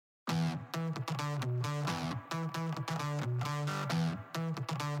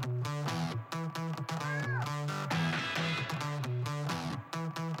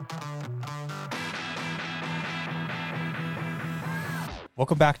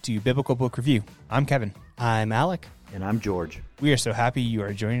Welcome back to Biblical Book Review. I'm Kevin. I'm Alec. And I'm George. We are so happy you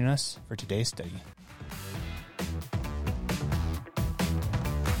are joining us for today's study.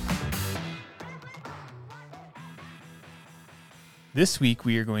 This week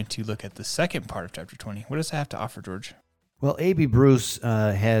we are going to look at the second part of chapter 20. What does it have to offer, George? Well, A.B. Bruce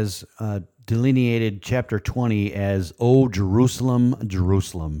has delineated chapter 20 as, O Jerusalem,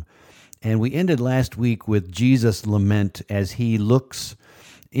 Jerusalem. And we ended last week with Jesus' lament as he looks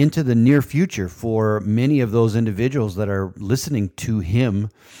into the near future for many of those individuals that are listening to him,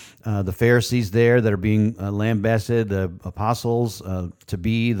 the Pharisees there that are being lambasted, the apostles to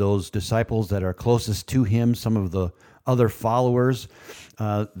be those disciples that are closest to him, some of the other followers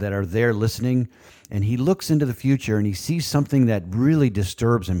that are there listening. And he looks into the future and he sees something that really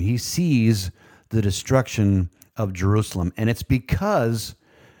disturbs him. He sees the destruction of Jerusalem. And it's because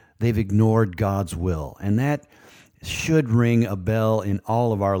they've ignored God's will. And that should ring a bell in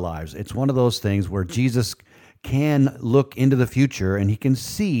all of our lives. It's one of those things where Jesus can look into the future and he can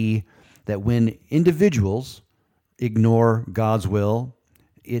see that when individuals ignore God's will,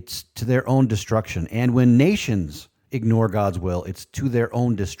 it's to their own destruction. And when nations ignore God's will, it's to their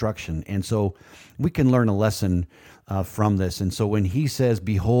own destruction. And so we can learn a lesson from this. And so when he says,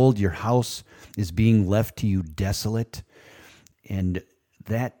 behold, your house is being left to you desolate, and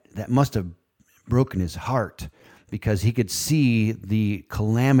that must have broken his heart because he could see the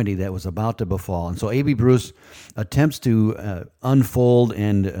calamity that was about to befall. And so A.B. Bruce attempts to unfold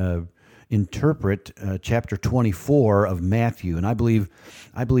and interpret chapter 24 of Matthew, and I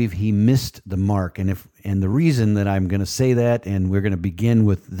believe he missed the mark. And the reason that I'm going to say that, and we're going to begin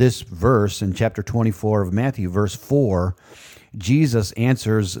with this verse in chapter 24 of Matthew, verse 4, Jesus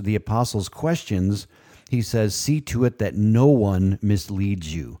answers the apostles' questions. He says, "See to it that no one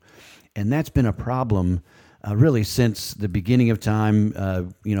misleads you," and that's been a problem really since the beginning of time.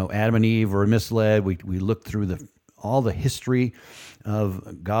 Adam and Eve were misled. We looked through all the history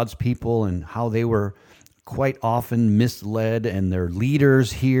of God's people and how they were quite often misled, and their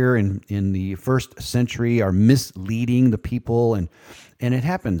leaders here in the first century are misleading the people, and it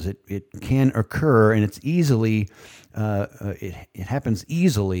happens. It can occur, and it's easily it happens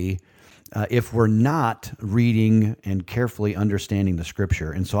easily if we're not reading and carefully understanding the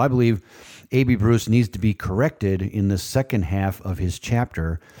Scripture. And so I believe A.B. Bruce needs to be corrected in the second half of his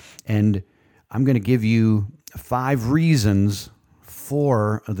chapter, and I'm going to give you 5 reasons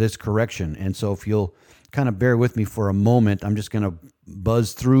for this correction. And so if you'll kind of bear with me for a moment, I'm just going to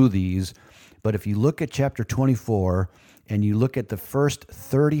buzz through these. But if you look at chapter 24 and you look at the first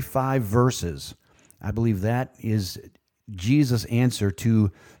 35 verses, I believe that is Jesus' answer to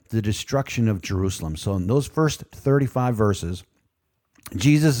the destruction of Jerusalem. So in those first 35 verses,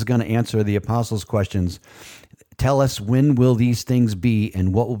 Jesus is going to answer the apostles' questions. Tell us, when will these things be,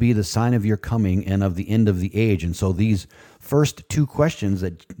 and what will be the sign of your coming and of the end of the age? And so these first 2 questions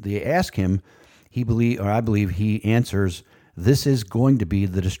that they ask him, I believe he answers, this is going to be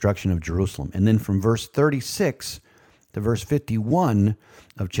the destruction of Jerusalem. And then from verse 36 to verse 51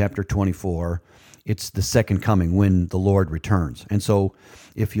 of chapter 24, it's the second coming when the Lord returns. And so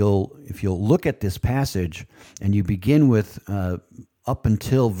if you'll look at this passage and you begin with up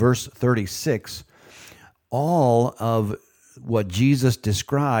until verse 36, all of what Jesus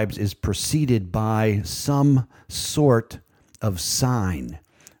describes is preceded by some sort of sign.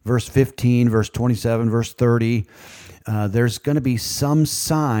 Verse 15, verse 27, verse 30, there's going to be some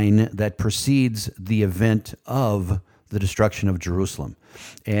sign that precedes the event of the destruction of Jerusalem.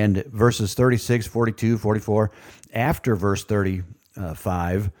 And verses 36, 42, 44, after verse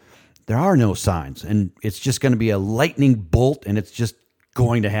 35, there are no signs. And it's just going to be a lightning bolt, and it's just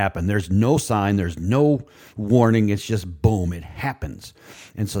going to happen. There's no sign, there's no warning, it's just boom, it happens.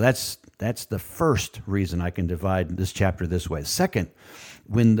 And so that's the first reason I can divide this chapter this way. Second,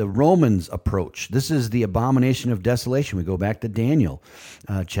 when the Romans approach, this is the abomination of desolation. We go back to Daniel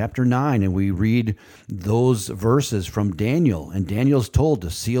chapter 9, and we read those verses from Daniel. And Daniel's told to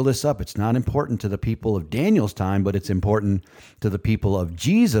seal this up. It's not important to the people of Daniel's time, but it's important to the people of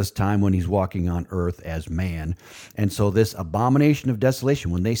Jesus' time when he's walking on earth as man. And so this abomination of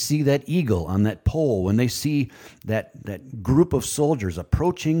desolation, when they see that eagle on that pole, when they see that group of soldiers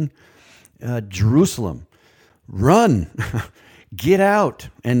approaching Jerusalem, run. Get out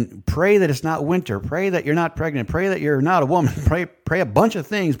and pray that it's not winter. Pray that you're not pregnant. Pray that you're not a woman. Pray a bunch of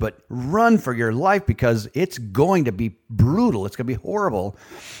things, but run for your life because it's going to be brutal. It's going to be horrible.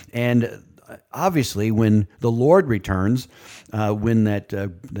 And obviously, when the Lord returns, when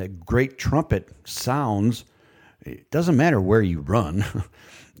that great trumpet sounds, it doesn't matter where you run.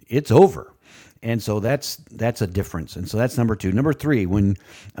 It's over. And so that's a difference. And so that's number 2. Number 3, when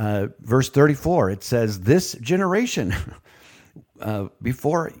verse 34, it says, this generation,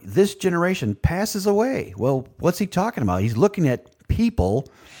 before this generation passes away. Well, what's he talking about? He's looking at people,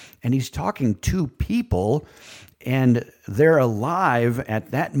 and he's talking to people, and they're alive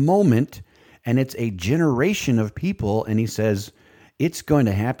at that moment, and it's a generation of people, and he says, it's going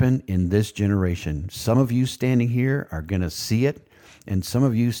to happen in this generation. Some of you standing here are going to see it, and some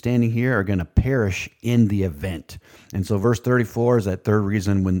of you standing here are going to perish in the event. And so verse 34 is that third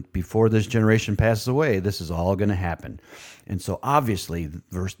reason, when before this generation passes away, this is all going to happen. And so obviously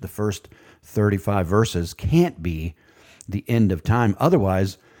the first 35 verses can't be the end of time.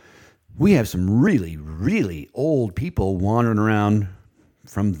 Otherwise, we have some really, really old people wandering around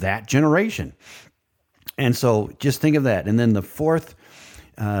from that generation. And so just think of that. And then the fourth,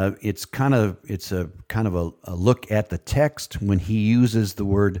 it's a kind of a look at the text when he uses the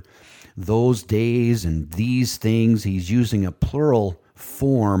word those days and these things. He's using a plural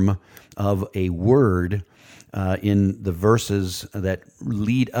form of a word in the verses that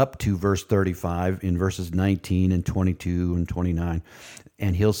lead up to verse 35, in verses 19 and 22 and 29.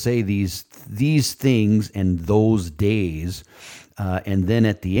 And he'll say these things and those days. And then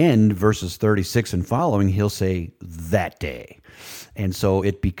at the end, verses 36 and following, he'll say that day. And so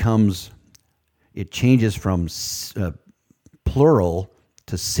it changes from plural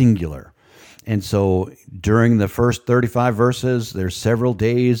to singular. And so during the first 35 verses, there's several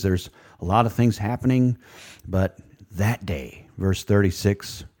days, there's a lot of things happening, but that day, verse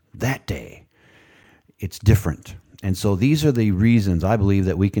 36, that day, it's different. And so these are the reasons I believe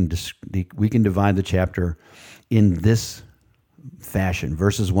that we can divide the chapter in this fashion.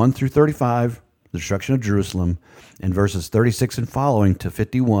 Verses 1 through 35, the destruction of Jerusalem, and verses 36 and following to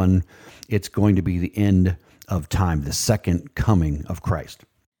 51, it's going to be the end of time, the second coming of Christ.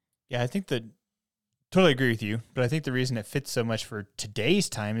 Yeah, I think totally agree with you, but I think the reason it fits so much for today's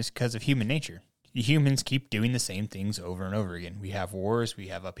time is because of human nature. Humans keep doing the same things over and over again. We have wars, we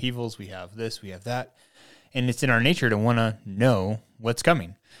have upheavals, we have this, we have that, and it's in our nature to want to know what's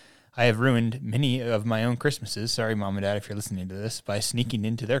coming. I have ruined many of my own Christmases, sorry Mom and Dad if you're listening to this, by sneaking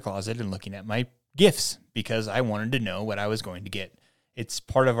into their closet and looking at my gifts because I wanted to know what I was going to get. It's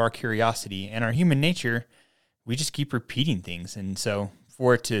part of our curiosity and our human nature. We just keep repeating things. And so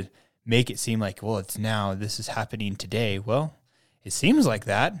for it to make it seem like, well, it's now, this is happening today. Well, it seems like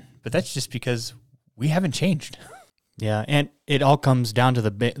that, but that's just because we haven't changed. Yeah, and it all comes down to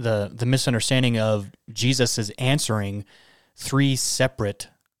the misunderstanding of Jesus is answering 3 separate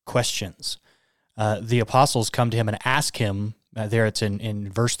questions. The apostles come to him and ask him, there it's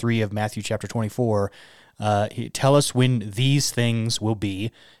in verse 3 of Matthew chapter 24, tell us when these things will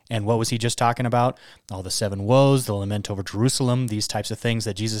be. And what was he just talking about? All the 7 woes, the lament over Jerusalem, these types of things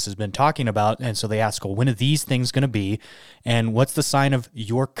that Jesus has been talking about. And so they ask, well, when are these things going to be? And what's the sign of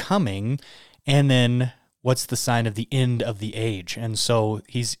your coming? And then what's the sign of the end of the age? And so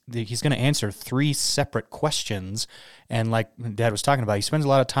he's going to answer 3 separate questions. And like Dad was talking about, he spends a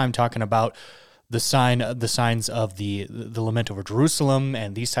lot of time talking about the signs of the lament over Jerusalem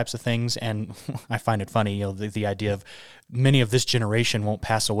and these types of things. And I find it funny, the idea of many of this generation won't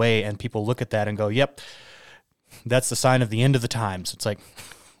pass away, and people look at that and go, yep, that's the sign of the end of the times. It's like,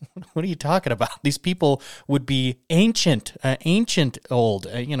 what are you talking about? These people would be ancient old.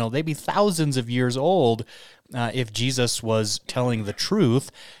 They'd be thousands of years old if Jesus was telling the truth.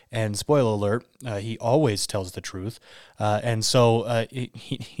 And spoiler alert, he always tells the truth. And so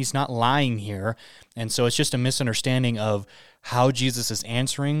he's not lying here. And so it's just a misunderstanding of how Jesus is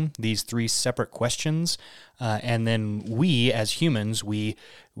answering these 3 separate questions. And then we, as humans, we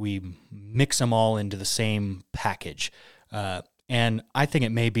mix them all into the same package. And I think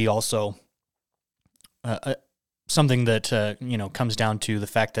it may be also something that comes down to the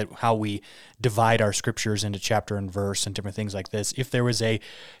fact that how we divide our scriptures into chapter and verse and different things like this. If there was a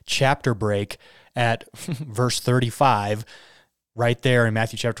chapter break at verse 35, right there in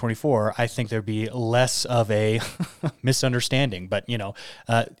Matthew chapter 24, I think there'd be less of a misunderstanding. But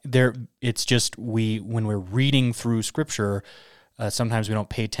it's just when we're reading through scripture, sometimes we don't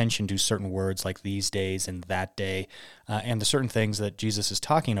pay attention to certain words like these days and that day, and the certain things that Jesus is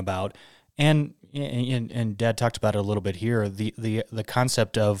talking about. And Dad talked about it a little bit here, the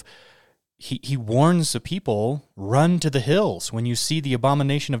concept of he warns the people, run to the hills. When you see the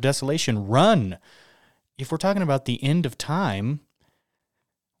abomination of desolation, run. If we're talking about the end of time,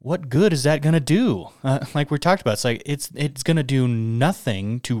 what good is that going to do? Like we talked about, it's like it's going to do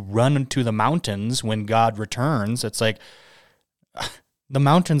nothing to run to the mountains when God returns. It's like, the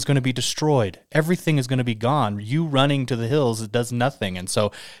mountain's going to be destroyed. Everything is going to be gone. You running to the hills, it does nothing. And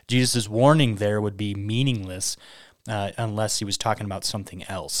so Jesus' warning there would be meaningless unless he was talking about something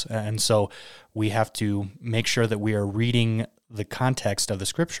else. And so we have to make sure that we are reading the context of the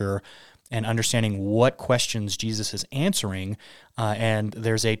Scripture and understanding what questions Jesus is answering. And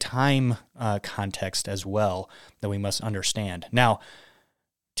there's a time context as well that we must understand. Now,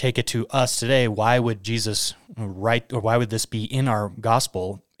 take it to us today. Why would Jesus write, or why would this be in our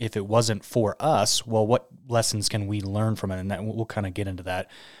gospel if it wasn't for us? Well, what lessons can we learn from it? And that, we'll kind of get into that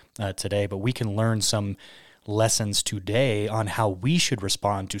today, but we can learn some lessons today on how we should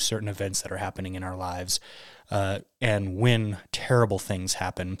respond to certain events that are happening in our lives and when terrible things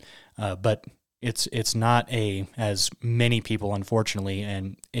happen. But it's not as many people, unfortunately,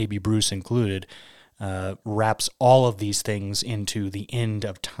 and A.B. Bruce included, wraps all of these things into the end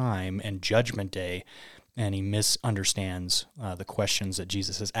of time and Judgment Day, and he misunderstands the questions that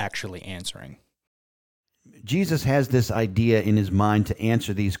Jesus is actually answering. Jesus has this idea in his mind to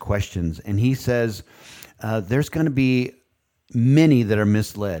answer these questions, and he says there's going to be many that are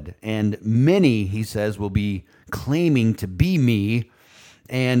misled, and many, he says, will be claiming to be me,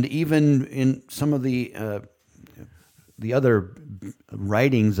 and even in some of the other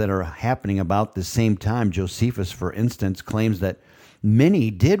writings that are happening about the same time, Josephus, for instance, claims that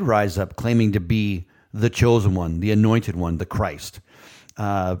many did rise up claiming to be the chosen one, the anointed one, the Christ.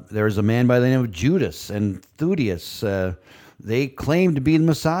 There's a man by the name of Judas and Theudius. They claim to be the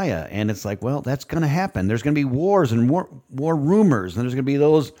Messiah, and it's like, well, that's going to happen. There's going to be wars and war rumors, and there's going to be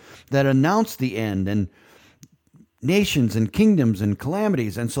those that announce the end, and nations and kingdoms and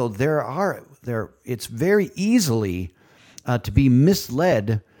calamities. And so it's very easily to be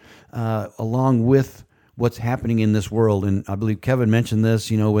misled along with what's happening in this world. And I believe Kevin mentioned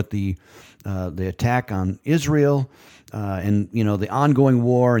this, with the attack on Israel and, the ongoing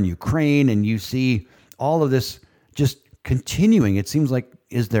war in Ukraine, and you see all of this just continuing. It seems like,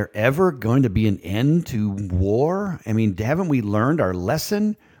 is there ever going to be an end to war? I mean, haven't we learned our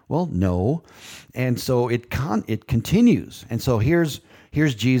lesson? Well, no. And so it continues. And so here's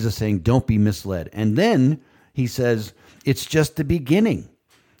Jesus saying, don't be misled. And then he says, it's just the beginning.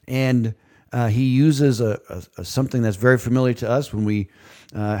 And he uses something that's very familiar to us when we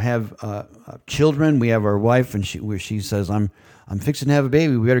have children. We have our wife, and she says, I'm fixing to have a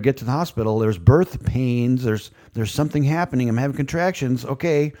baby. We better get to the hospital. There's birth pains. There's something happening. I'm having contractions.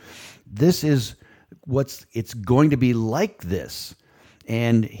 Okay, this is it's going to be like this.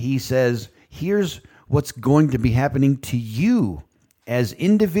 And he says, here's what's going to be happening to you as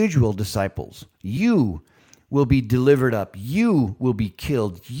individual disciples. You will be delivered up. You will be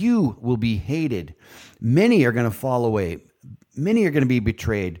killed. You will be hated. Many are going to fall away. Many are going to be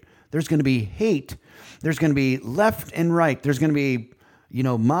betrayed. There's going to be hate. There's going to be left and right. There's going to be,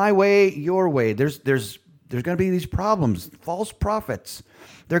 my way, your way. There's going to be these problems, false prophets.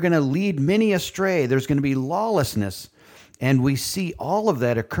 They're going to lead many astray. There's going to be lawlessness. And we see all of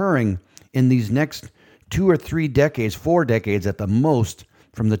that occurring in these next 2 or 3 decades, 4 decades at the most,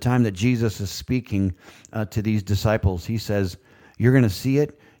 from the time that Jesus is speaking to these disciples. He says, you're going to see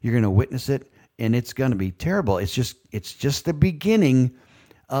it, you're going to witness it, and it's going to be terrible. It's just the beginning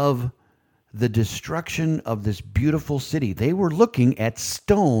of the destruction of this beautiful city. They were looking at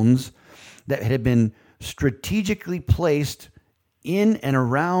stones that had been strategically placed in and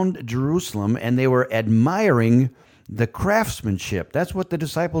around Jerusalem, and they were admiring the craftsmanship. That's what the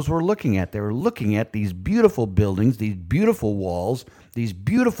disciples were looking at. They were looking at these beautiful buildings, these beautiful walls, these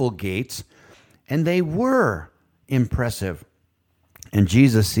beautiful gates, and they were impressive. And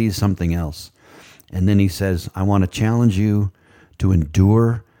Jesus sees something else. And then he says, I want to challenge you to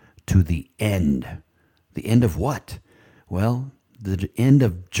endure to the end. The end of what? Well, the end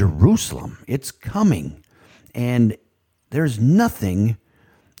of Jerusalem. It's coming. And there's nothing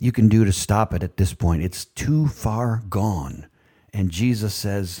you can do to stop it at this point. It's too far gone. And Jesus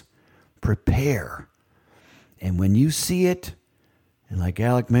says, prepare. And when you see it, and like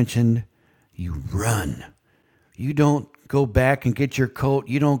Alec mentioned, you run. You don't go back and get your coat.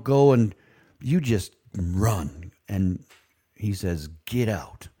 You don't go and you just run. And he says, get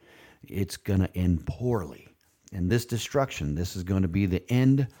out. It's going to end poorly. And this destruction, this is going to be the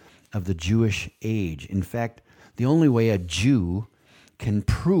end of the Jewish age. In fact, the only way a Jew can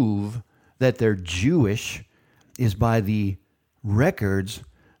prove that they're Jewish is by the records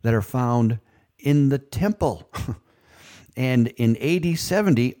that are found in the temple. And in AD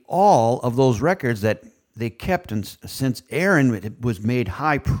 70, all of those records that they kept, and since Aaron was made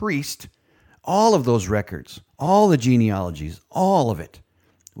high priest, all of those records, all the genealogies, all of it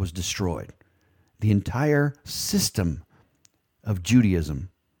was destroyed. The entire system of Judaism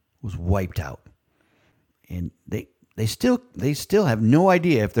was wiped out. And they still have no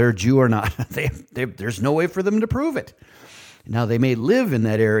idea if they're a Jew or not. There's no way for them to prove it. Now, they may live in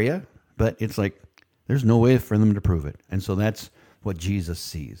that area, but it's like there's no way for them to prove it. And so that's what Jesus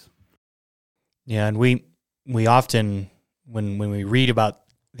sees. Yeah, and we often, when we read about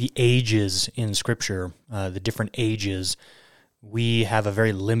the ages in Scripture, the different ages, we have a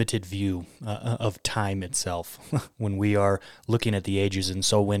very limited view of time itself when we are looking at the ages. And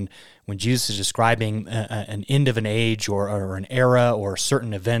so when Jesus is describing an end of an age or an era or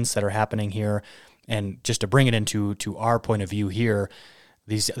certain events that are happening here, and just to bring it into our point of view here,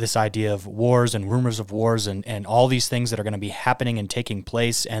 this idea of wars and rumors of wars and all these things that are going to be happening and taking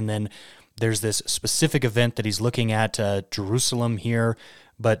place, and then there's this specific event that he's looking at, Jerusalem here,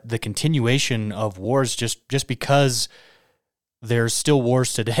 but the continuation of wars, just because there's still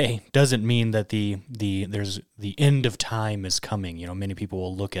wars today doesn't mean that there's the end of time is coming. You know, many people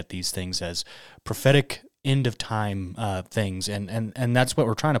will look at these things as prophetic end of time things, and that's what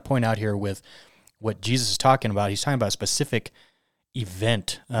we're trying to point out here with what Jesus is talking about. He's talking about a specific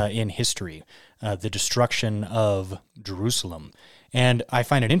event in history, the destruction of Jerusalem. And I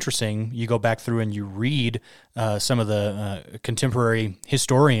find it interesting, you go back through and you read some of the contemporary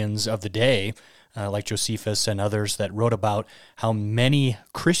historians of the day, like Josephus and others, that wrote about how many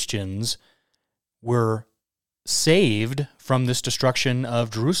Christians were saved from this destruction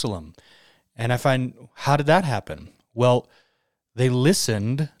of Jerusalem. And I find, how did that happen? Well, they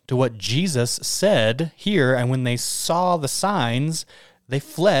listened to what Jesus said here, and when they saw the signs, they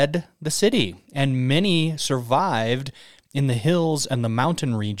fled the city. And many survived in the hills and the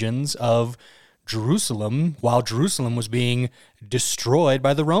mountain regions of Jerusalem while Jerusalem was being destroyed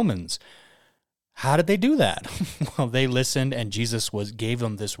by the Romans. How did they do that? Well, they listened, and Jesus gave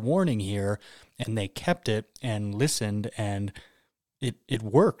them this warning here, and they kept it and listened, and it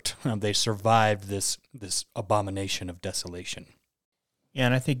worked. They survived this abomination of desolation. Yeah,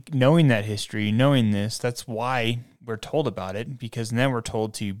 and I think knowing that history, knowing this, that's why we're told about it, because then we're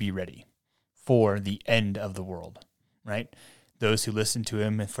told to be ready for the end of the world, right? Those who listen to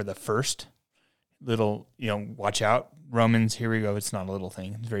him for the first little, watch out, Romans, here we go, it's not a little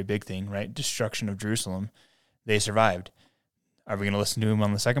thing, it's a very big thing, right? Destruction of Jerusalem, they survived. Are we going to listen to him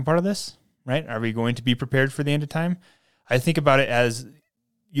on the second part of this, right? Are we going to be prepared for the end of time? I think about it as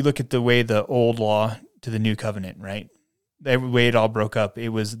you look at the way the old law to the new covenant, right? The way it all broke up, it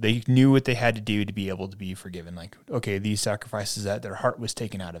was they knew what they had to do to be able to be forgiven. Like, okay, these sacrifices, that their heart was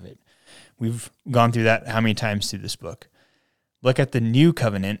taken out of it. We've gone through that how many times through this book. Look at the new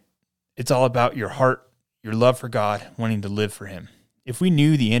covenant. It's all about your heart, your love for God, wanting to live for him. If we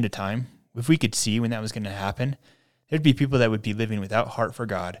knew the end of time, if we could see when that was going to happen, there'd be people that would be living without heart for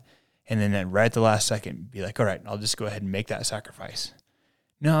God. And then right at the last second, be like, all right, I'll just go ahead and make that sacrifice.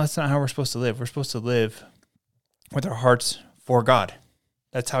 No, that's not how we're supposed to live. We're supposed to live with our hearts for God.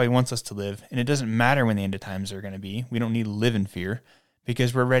 That's how he wants us to live. And it doesn't matter when the end of times are going to be. We don't need to live in fear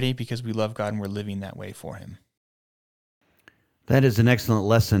because we're ready, because we love God and we're living that way for him. That is an excellent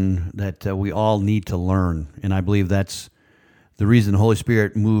lesson that we all need to learn. And I believe that's the reason the Holy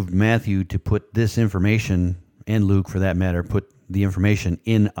Spirit moved Matthew to put this information, and Luke for that matter, put the information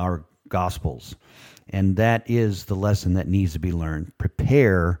in our Gospels. And that is the lesson that needs to be learned.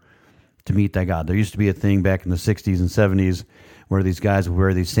 Prepare to meet thy God. There used to be a thing back in the 60s and 70s where these guys would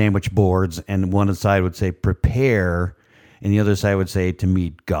wear these sandwich boards, and one side would say prepare, and the other side would say to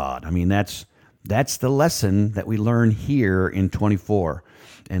meet God. I mean, that's the lesson that we learn here in 24.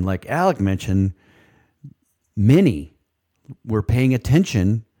 And like Alec mentioned, many were paying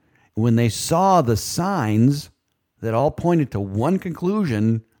attention when they saw the signs that all pointed to one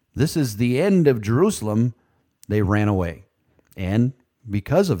conclusion: this is the end of Jerusalem. They ran away. And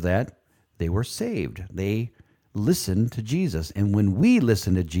because of that, they were saved. They listened to Jesus. And when we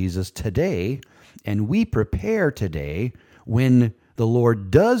listen to Jesus today, and we prepare today, when the Lord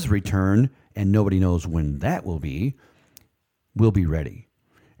does return, and nobody knows when that will be, we'll be ready.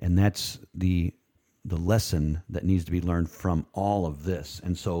 And that's the lesson that needs to be learned from all of this.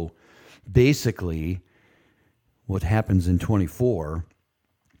 And so basically what happens in 24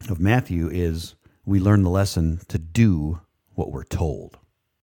 of Matthew is we learn the lesson to do what we're told.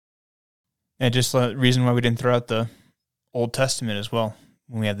 And just the reason why we didn't throw out the Old Testament as well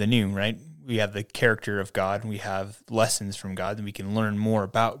when we have the New, right? We have the character of God, we have lessons from God, and we can learn more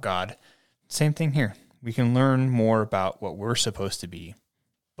about God. Same thing here. We can learn more about what we're supposed to be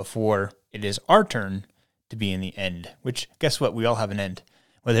before it is our turn to be in the end, which, guess what? We all have an end.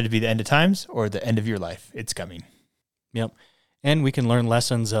 Whether it be the end of times or the end of your life, it's coming. Yep. And we can learn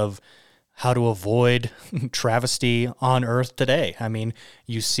lessons of how to avoid travesty on earth today. I mean,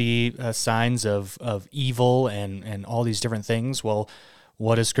 you see signs of evil and all these different things. Well,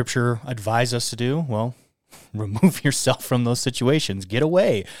 what does Scripture advise us to do? Well, remove yourself from those situations. Get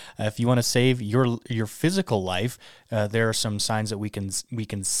away. If you want to save your physical life, there are some signs that we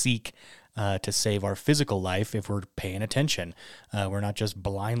can seek to save our physical life if we're paying attention. We're not just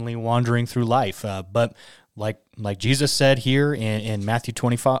blindly wandering through life, but like Jesus said here in Matthew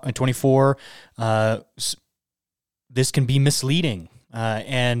 24, this can be misleading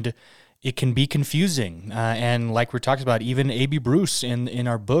and it can be confusing. And like we're talking about, even A.B. Bruce in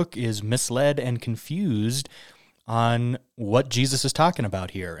our book is misled and confused on what Jesus is talking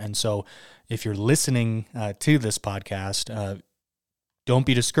about here. And so if you're listening to this podcast, don't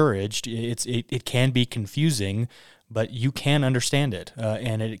be discouraged. It can be confusing, but you can understand it,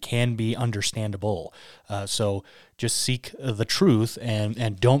 and it can be understandable. So just seek the truth,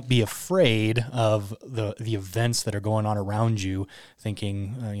 and don't be afraid of the events that are going on around you,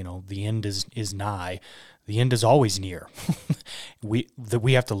 thinking, the end is nigh. The end is always near. We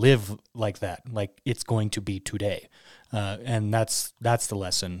have to live like that, like it's going to be today. And that's the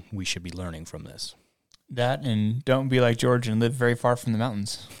lesson we should be learning from this. That, and don't be like George and live very far from the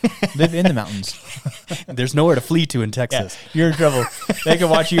mountains. Live in the mountains. There's nowhere to flee to in Texas. Yeah, you're in trouble. They can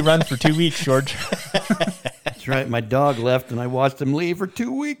watch you run for 2 weeks, George. That's right. My dog left, and I watched him leave for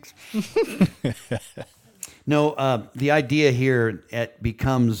 2 weeks. No, the idea here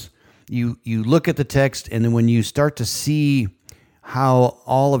becomes you look at the text, and then when you start to see how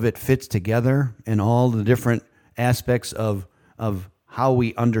all of it fits together and all the different aspects of how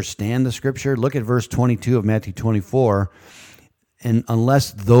we understand the Scripture. Look at verse 22 of Matthew 24. And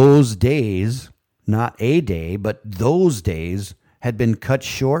unless those days, not a day, but those days had been cut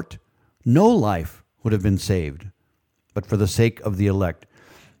short, no life would have been saved. But for the sake of the elect,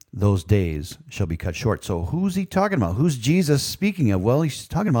 those days shall be cut short. So who's he talking about? Who's Jesus speaking of? Well, he's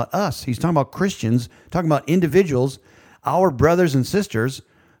talking about us. He's talking about Christians, talking about individuals, our brothers and sisters,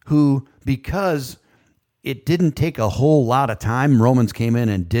 who, because it didn't take a whole lot of time, Romans came in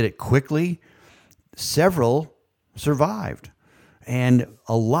and did it quickly, several survived. And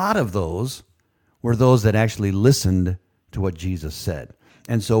a lot of those were those that actually listened to what Jesus said.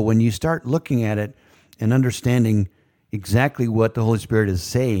 And so when you start looking at it and understanding exactly what the Holy Spirit is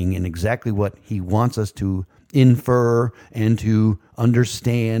saying and exactly what he wants us to infer and to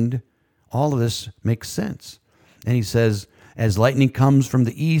understand, all of this makes sense. And he says, as lightning comes from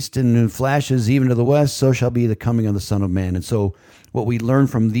the east and flashes even to the west, so shall be the coming of the Son of Man. And so what we learn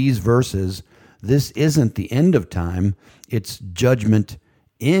from these verses, this isn't the end of time, it's judgment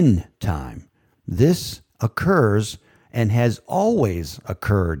in time. This occurs and has always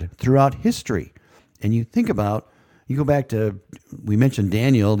occurred throughout history. And you think about, you go back to, we mentioned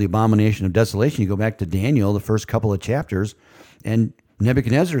Daniel, the abomination of desolation. You go back to Daniel, the first couple of chapters, and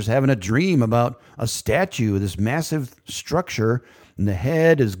Nebuchadnezzar's having a dream about a statue, this massive structure, and the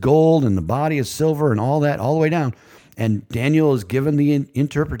head is gold and the body is silver and all that, all the way down. And Daniel is given the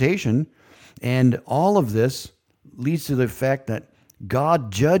interpretation, and all of this leads to the fact that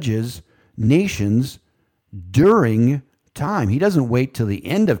God judges nations during time. He doesn't wait till the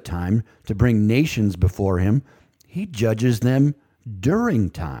end of time to bring nations before him. He judges them during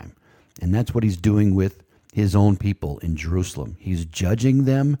time. And that's what he's doing with his own people in Jerusalem. He's judging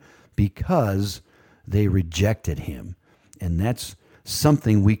them because they rejected him. And that's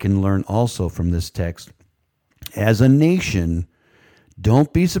something we can learn also from this text. As a nation,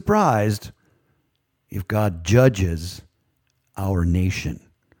 don't be surprised if God judges our nation.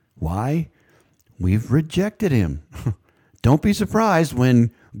 Why? We've rejected him. Don't be surprised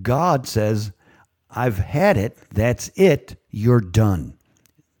when God says, I've had it, that's it, you're done.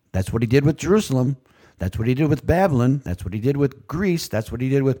 That's what he did with Jerusalem. That's what he did with Babylon. That's what he did with Greece. That's what he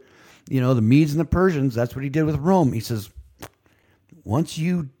did with, the Medes and the Persians. That's what he did with Rome. He says, once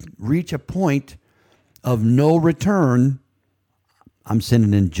you reach a point of no return, I'm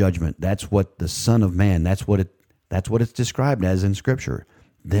sending in judgment. That's what the Son of Man, that's what it's described as in Scripture.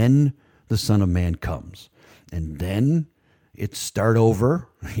 Then the Son of Man comes. And then it's start over.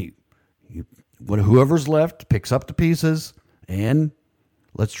 Whoever's left picks up the pieces and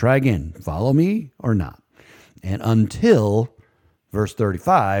let's try again. Follow me or not. And until verse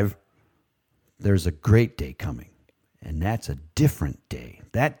 35, there's a great day coming. And that's a different day.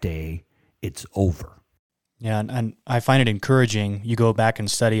 That day, it's over. Yeah, and I find it encouraging. You go back and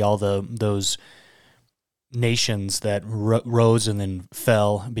study all those nations that rose and then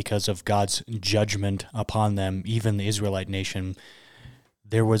fell because of God's judgment upon them, even the Israelite nation.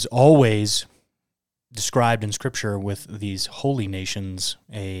 There was always described in Scripture with these holy nations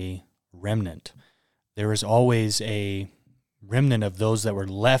a remnant. There is always a remnant of those that were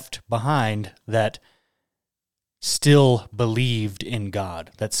left behind that still believed in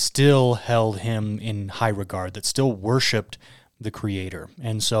God, that still held him in high regard, that still worshiped the Creator.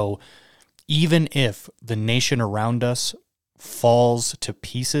 And so even if the nation around us falls to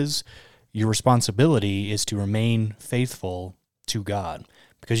pieces, your responsibility is to remain faithful to God,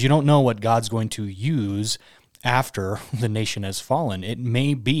 because you don't know what God's going to use after the nation has fallen. It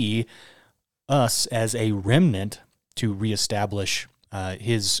may be us as a remnant to reestablish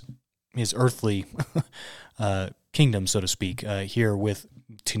his earthly kingdom, so to speak, here with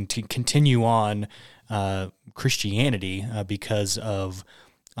to continue on Christianity because of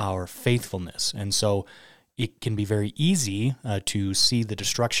our faithfulness. And so it can be very easy to see the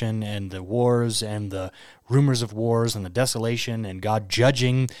destruction and the wars and the rumors of wars and the desolation and God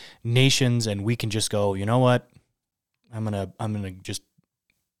judging nations, and we can just go, you know what? I'm gonna just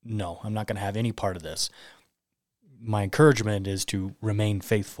no, I'm not gonna have any part of this. My encouragement is to remain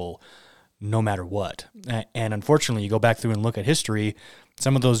faithful no matter what. And unfortunately, you go back through and look at history,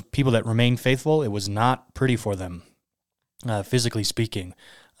 some of those people that remained faithful, it was not pretty for them, physically speaking.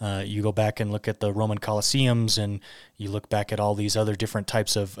 You go back and look at the Roman Colosseums, and you look back at all these other different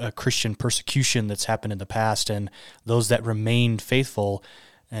types of Christian persecution that's happened in the past, and those that remained faithful,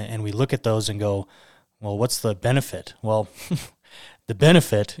 and we look at those and go, well, what's the benefit? Well, the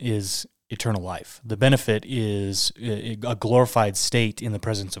benefit is eternal life. The benefit is a glorified state in the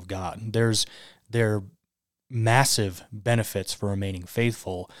presence of God. There are massive benefits for remaining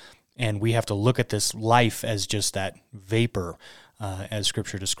faithful, and we have to look at this life as just that vapor, as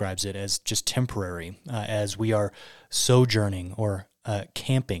Scripture describes it, as just temporary, as we are sojourning or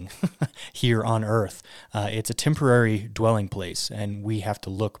camping here on earth. It's a temporary dwelling place, and we have to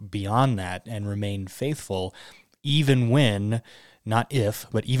look beyond that and remain faithful, even when, not if,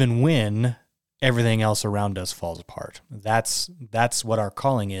 but even when everything else around us falls apart. That's what our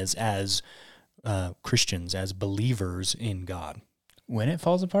calling is as Christians, as believers in God. When it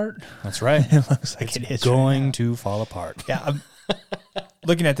falls apart? That's right. It looks like it is going to fall apart. Yeah. I'm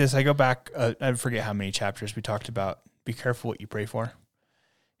looking at this, I go back, I forget how many chapters we talked about, be careful what you pray for.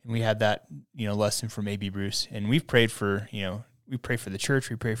 And we had that, lesson from A.B. Bruce. And we've prayed for, we pray for the church,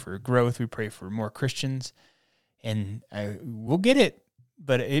 we pray for growth, we pray for more Christians. And we'll get it,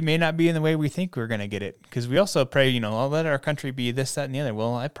 but it may not be in the way we think we're going to get it. Because we also pray, I'll let our country be this, that, and the other.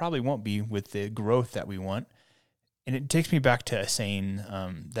 Well, I probably won't be with the growth that we want. And it takes me back to a saying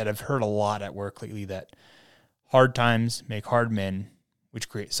that I've heard a lot at work lately, that hard times make hard men, which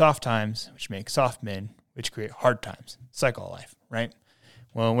create soft times, which make soft men, which create hard times. Cycle of life, right?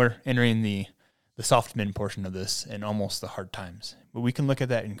 Well, we're entering the soft men portion of this and almost the hard times. But we can look at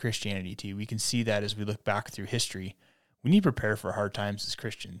that in Christianity too. We can see that as we look back through history. We need to prepare for hard times as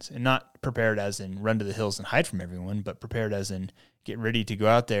Christians, and not prepared as in run to the hills and hide from everyone, but prepared as in get ready to go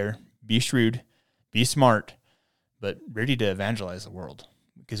out there, be shrewd, be smart, but ready to evangelize the world,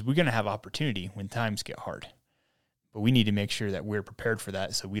 because we're going to have opportunity when times get hard. But we need to make sure that we're prepared for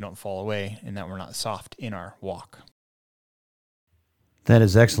that so we don't fall away and that we're not soft in our walk. That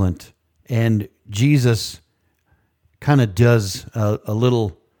is excellent. And Jesus kind of does a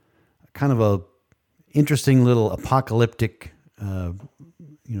little, kind of a interesting little apocalyptic,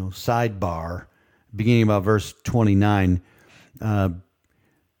 sidebar, beginning about verse 29.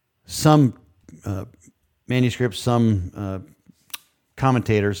 Some manuscripts, some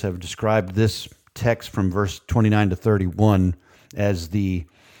commentators have described this text from verse 29 to 31 as the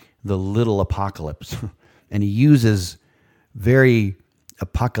little apocalypse. And he uses very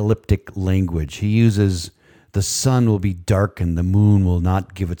apocalyptic language. He uses the sun will be darkened, the moon will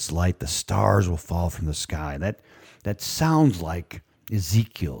not give its light, the stars will fall from the sky. That sounds like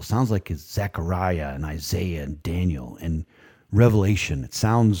Ezekiel, sounds like Zechariah and Isaiah and Daniel and Revelation. It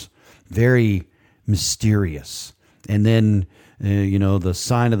sounds very mysterious. And then, the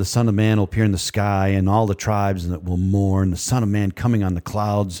sign of the Son of Man will appear in the sky, and all the tribes that will mourn, the Son of Man coming on the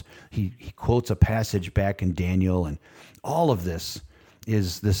clouds. He quotes a passage back in Daniel, and all of this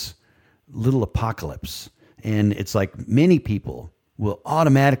is this little apocalypse. And it's like many people will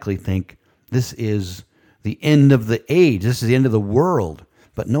automatically think this is the end of the age. This is the end of the world.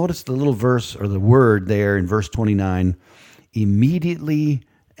 But notice the little verse or the word there in verse 29, immediately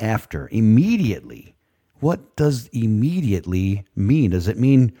after. Immediately. What does immediately mean? Does it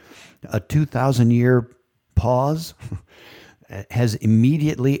mean a 2,000-year pause? Has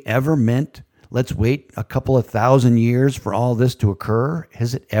immediately ever meant let's wait a couple of thousand years for all this to occur?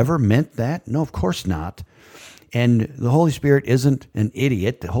 Has it ever meant that? No, of course not. And the Holy Spirit isn't an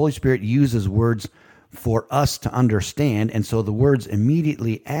idiot. The Holy Spirit uses words for us to understand. And so the words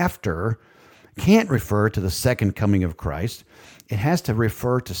immediately after can't refer to the second coming of Christ. It has to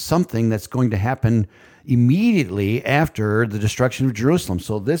refer to something that's going to happen immediately after the destruction of Jerusalem.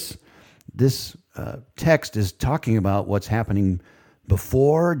 So this text is talking about what's happening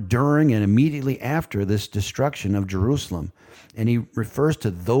before, during, and immediately after this destruction of Jerusalem. And he refers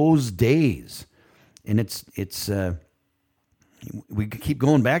to those days. And we keep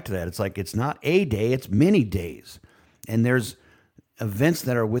going back to that. It's like it's not a day, it's many days. And there's events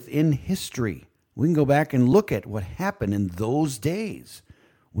that are within history. We can go back and look at what happened in those days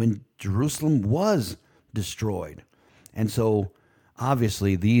when Jerusalem was destroyed. And so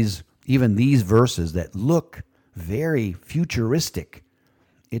obviously even these verses that look very futuristic,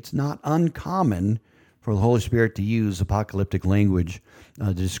 it's not uncommon for the Holy Spirit to use apocalyptic language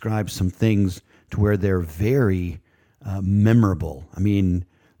to describe some things to where they're very memorable. I mean,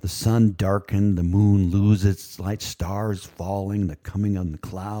 the sun darkened, the moon loses its light, stars falling, the coming on the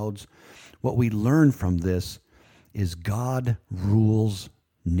clouds. What we learn from this is God rules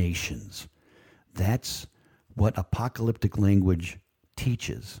nations. That's what apocalyptic language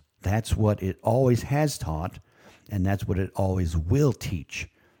teaches. That's what it always has taught, and that's what it always will teach.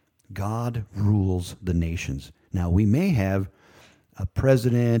 God rules the nations. Now, we may have a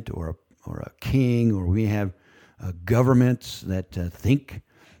president or a king, or we have governments that think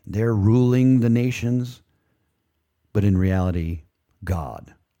they're ruling the nations, but in reality,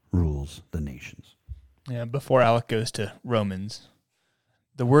 God rules the nations. Yeah, before Alec goes to Romans,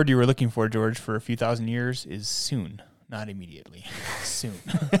 the word you were looking for, George, for a few thousand years is soon, not immediately. Soon.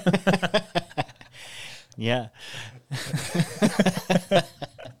 Yeah.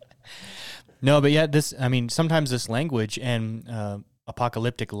 No, but yeah, sometimes this language and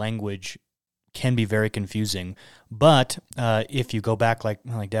apocalyptic language can be very confusing. But if you go back, like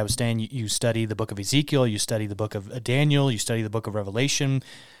Dad was saying, you study the book of Ezekiel, you study the book of Daniel, you study the book of Revelation,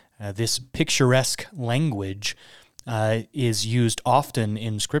 this picturesque language is used often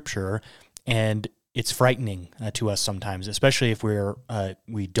in Scripture, and it's frightening to us sometimes, especially if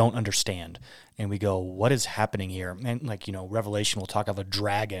we don't understand and we go, what is happening here? And Revelation will talk of a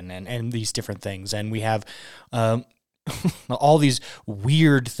dragon and these different things, and we have all these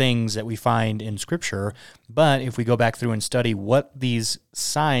weird things that we find in Scripture. But if we go back through and study what these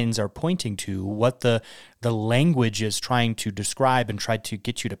signs are pointing to, what the language is trying to describe and try to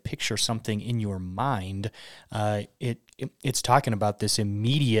get you to picture something in your mind, it's talking about this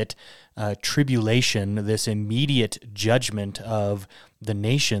immediate tribulation, this immediate judgment of the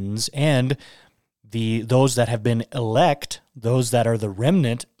nations and those that have been elect, those that are the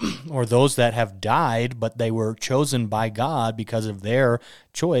remnant, or those that have died, but they were chosen by God because of their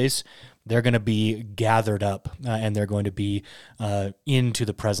choice. They're going to be gathered up, and they're going to be into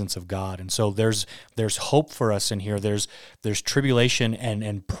the presence of God. And so there's hope for us in here. There's tribulation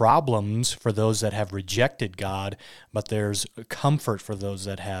and problems for those that have rejected God, but there's comfort for those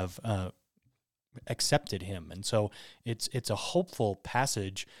that have accepted Him. And so it's a hopeful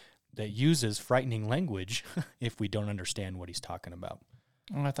passage that uses frightening language if we don't understand what he's talking about.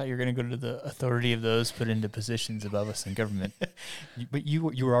 Oh, I thought you were going to go to the authority of those put into positions above us in government. But you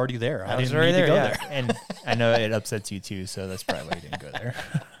were already there. I was already there, to go there. And I know it upsets you too, so that's probably why you didn't go there.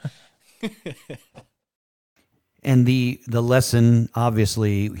 And the lesson,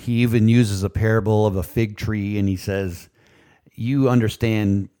 obviously, he even uses a parable of a fig tree, and he says, you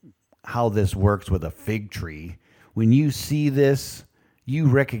understand how this works with a fig tree. When you see this, you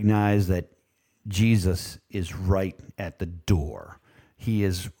recognize that Jesus is right at the door. He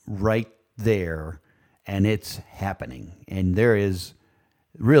is right there, and it's happening. And there is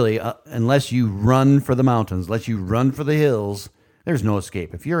really, unless you run for the mountains, unless you run for the hills, there's no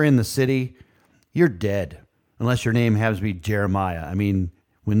escape. If you're in the city, you're dead, unless your name happens to be Jeremiah. I mean,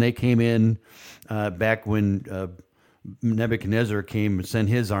 when they came in, back when Nebuchadnezzar came and sent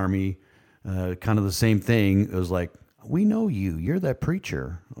his army, kind of the same thing. It was like, we know you. You're that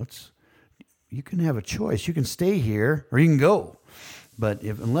preacher. You can have a choice. You can stay here or you can go. But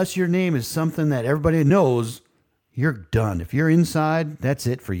unless your name is something that everybody knows, you're done. If you're inside, that's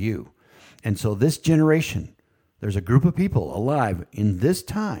it for you. And so this generation, there's a group of people alive in this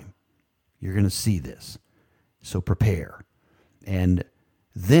time. You're going to see this. So prepare. And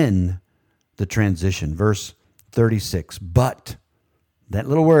then the transition, verse 36. But, that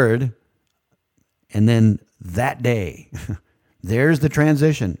little word, and then that day, there's the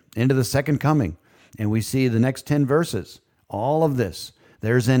transition into the second coming. And we see the next 10 verses, all of this.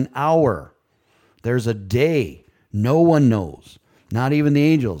 There's an hour. There's a day. No one knows. Not even the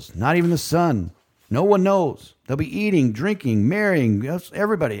angels. Not even the Son. No one knows. They'll be eating, drinking, marrying,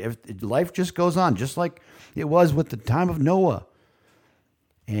 everybody. Life just goes on, just like it was with the time of Noah.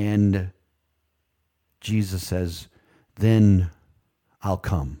 And Jesus says, then I'll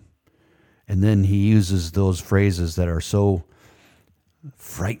come. And then he uses those phrases that are so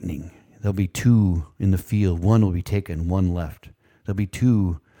frightening. There'll be two in the field. One will be taken, one left. There'll be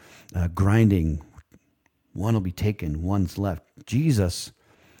two grinding. One will be taken, one's left. Jesus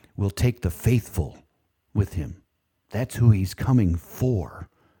will take the faithful with him. That's who he's coming for.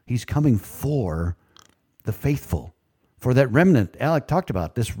 He's coming for the faithful, for that remnant Alec talked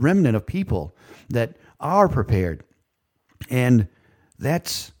about, this remnant of people that are prepared. And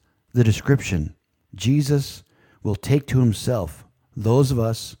that's the description. Jesus will take to himself those of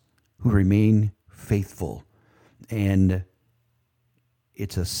us who remain faithful. And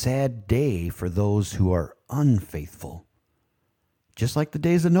it's a sad day for those who are unfaithful. Just like the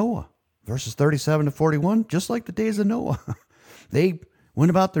days of Noah, verses 37 to 41, just like the days of Noah. They went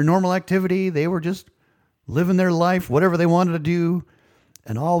about their normal activity. They were just living their life, whatever they wanted to do.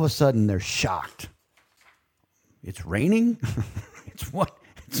 And all of a sudden they're shocked. It's raining?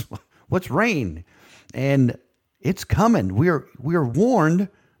 What's rain? And it's coming. We're warned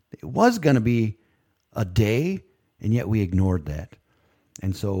it was going to be a day, and yet we ignored that.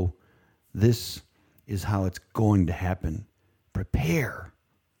 And so this is how it's going to happen. Prepare.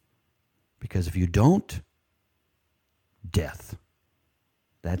 Because if you don't, death.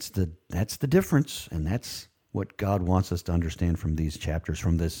 That's the difference, and that's what God wants us to understand from these chapters,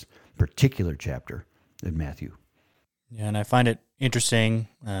 from this particular chapter in Matthew. Yeah, and I find it interesting,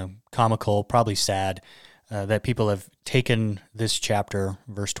 comical, probably sad, that people have taken this chapter,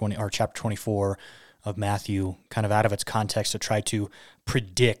 verse 20 or chapter 24 of Matthew, kind of out of its context to try to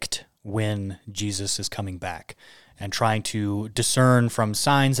predict when Jesus is coming back, and trying to discern from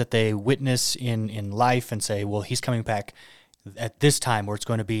signs that they witness in life and say, well, he's coming back at this time, or it's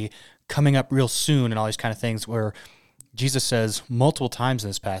going to be coming up real soon, and all these kind of things, where Jesus says multiple times in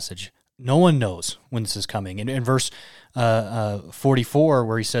this passage, no one knows when this is coming. In verse 44,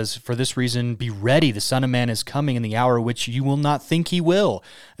 where he says, for this reason, be ready, the Son of Man is coming in the hour which you will not think he will.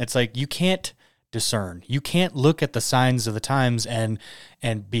 It's like, you can't discern. You can't look at the signs of the times and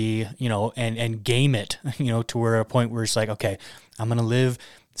be, and game it, to where a point where it's like, okay, I'm going to live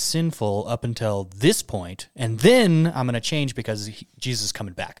sinful up until this point, and then I'm going to change because Jesus is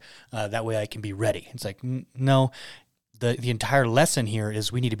coming back. That way I can be ready. It's like, no, the entire lesson here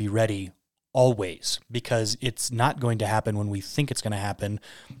is we need to be ready always, because it's not going to happen when we think it's going to happen,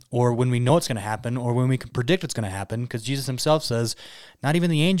 or when we know it's going to happen, or when we can predict it's going to happen, because Jesus himself says, not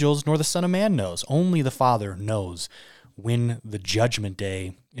even the angels nor the Son of Man knows. Only the Father knows when the judgment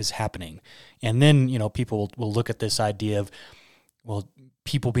day is happening. And then, people will look at this idea of, well,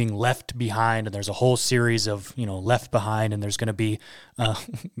 people being left behind, and there's a whole series of, left behind, and there's going to be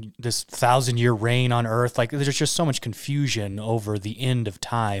this 1,000-year reign on earth. Like, there's just so much confusion over the end of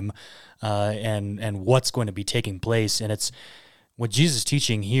time and what's going to be taking place. And it's what Jesus is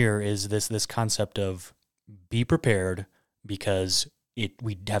teaching here is this concept of be prepared, because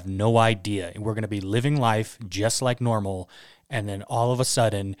we have no idea. We're going to be living life just like normal, and then all of a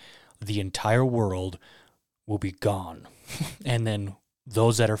sudden, the entire world will be gone. And then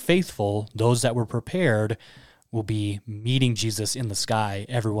those that are faithful, those that were prepared, will be meeting Jesus in the sky.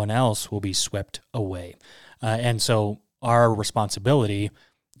 Everyone else will be swept away. And so our responsibility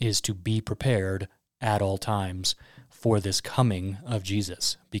is to be prepared at all times for this coming of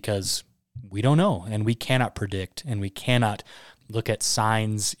Jesus, because we don't know, and we cannot predict, and we cannot look at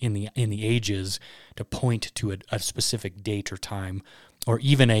signs in the ages to point to a specific date or time, or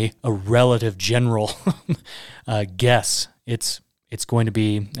even a relative general guess. It's going to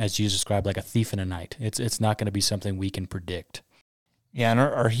be, as Jesus described, like a thief in the night. It's not going to be something we can predict. Yeah, and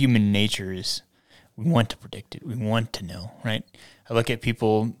our human nature is we want to predict it. We want to know, right? I look at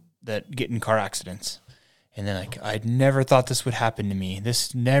people that get in car accidents, and they're like, I never thought this would happen to me.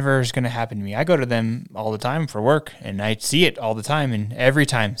 This never is going to happen to me. I go to them all the time for work, and I see it all the time, and every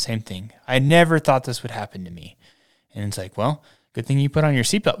time, same thing. I never thought this would happen to me. And it's like, well, good thing you put on your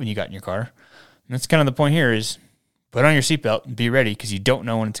seatbelt when you got in your car. And that's kind of the point here is put on your seatbelt and be ready, because you don't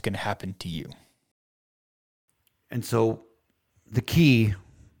know when it's going to happen to you. And so the key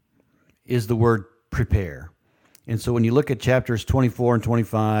is the word prepare. And so when you look at chapters 24 and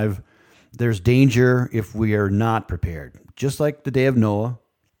 25, there's danger if we are not prepared. Just like the day of Noah,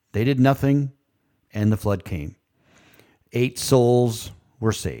 they did nothing and the flood came. 8 souls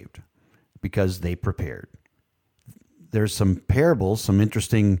were saved because they prepared. There's some parables, some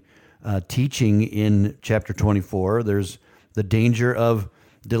interesting teaching in chapter 24. There's the danger of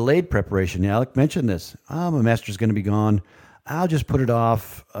delayed preparation. Alec mentioned this. My master's going to be gone. I'll just put it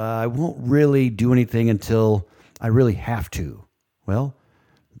off. I won't really do anything until I really have to. Well,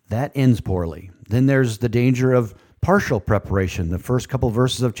 that ends poorly. Then there's the danger of partial preparation, the first couple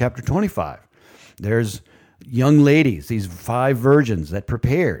verses of chapter 25. There's young ladies, these 5 virgins that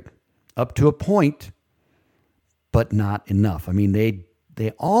prepared up to a point, but not enough. I mean,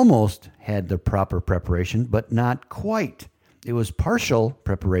 they almost had the proper preparation, but not quite. It was partial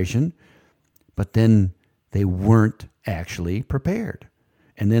preparation, but then they weren't actually prepared.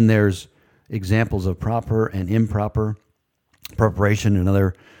 And then there's examples of proper and improper preparation,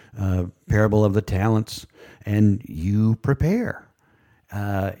 another parable of the talents, and you prepare.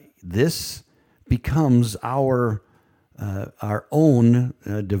 This becomes our own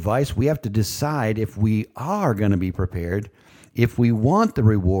device. We have to decide if we are going to be prepared, if we want the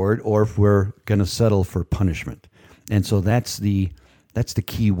reward, or if we're going to settle for punishment. And so that's the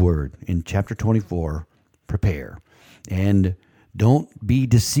key word in chapter 24, prepare. And don't be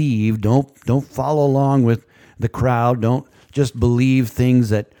deceived. Don't follow along with the crowd. Don't just believe things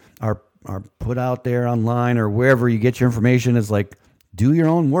that are put out there online or wherever you get your information. It's like, do your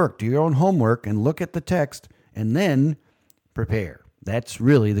own work, do your own homework, and look at the text, and then prepare. That's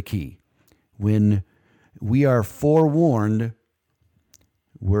really the key. When we are forewarned,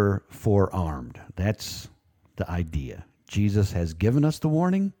 we're forearmed. That's the idea. Jesus has given us the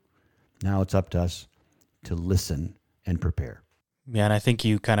warning. Now it's up to us to listen and prepare. Yeah, and I think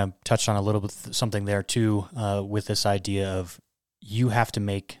you kind of touched on a little bit something there too, with this idea of you have to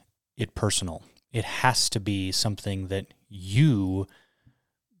make it personal. It has to be something that you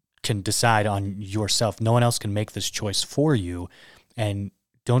can decide on yourself. No one else can make this choice for you, and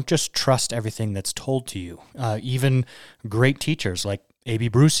don't just trust everything that's told to you. Even great teachers like A.B.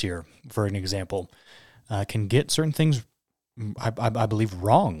 Bruce here, for an example, can get certain things, I believe,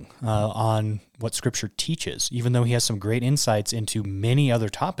 wrong on what Scripture teaches. Even though he has some great insights into many other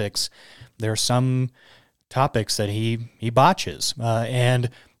topics, there are some topics that he botches. And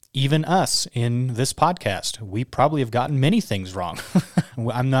even us in this podcast, we probably have gotten many things wrong.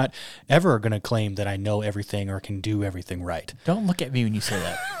 I'm not ever going to claim that I know everything or can do everything right. Don't look at me when you say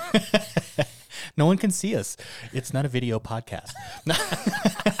that. No one can see us. It's not a video podcast.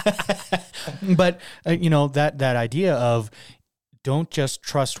 But, that idea of don't just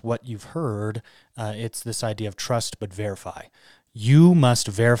trust what you've heard. It's this idea of trust but verify. You must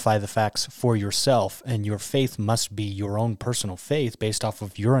verify the facts for yourself, and your faith must be your own personal faith based off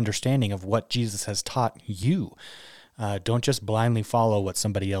of your understanding of what Jesus has taught you. Don't just blindly follow what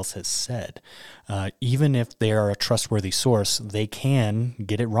somebody else has said. Even if they are a trustworthy source, they can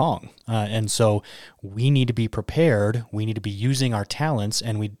get it wrong. And so we need to be prepared. We need to be using our talents,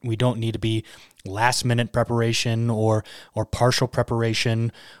 and we don't need to be last-minute preparation or partial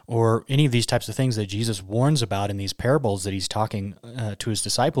preparation or any of these types of things that Jesus warns about in these parables that he's talking to his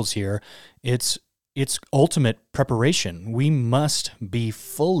disciples here. It's ultimate preparation. We must be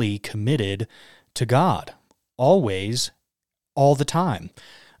fully committed to God. Always, all the time.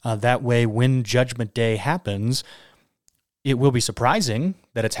 That way, when Judgment Day happens, it will be surprising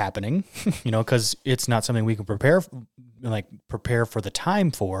that it's happening, because it's not something we can prepare for the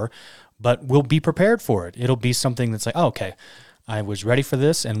time for, but we'll be prepared for it. It'll be something that's like, oh, okay, I was ready for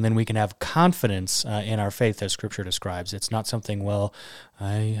this, and then we can have confidence in our faith as Scripture describes. It's not something, well,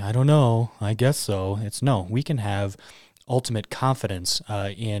 I don't know, I guess so. We can have ultimate confidence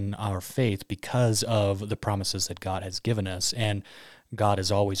in our faith because of the promises that God has given us, and God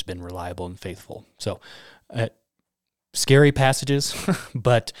has always been reliable and faithful. So, scary passages,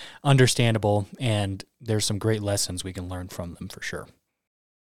 but understandable, and there's some great lessons we can learn from them for sure.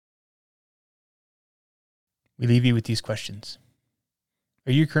 We leave you with these questions.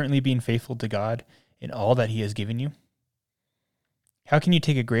 Are you currently being faithful to God in all that He has given you? How can you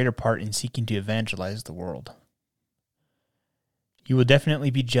take a greater part in seeking to evangelize the world? You will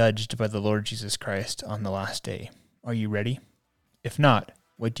definitely be judged by the Lord Jesus Christ on the last day. Are you ready? If not,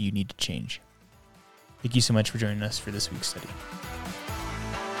 what do you need to change? Thank you so much for joining us for this week's study.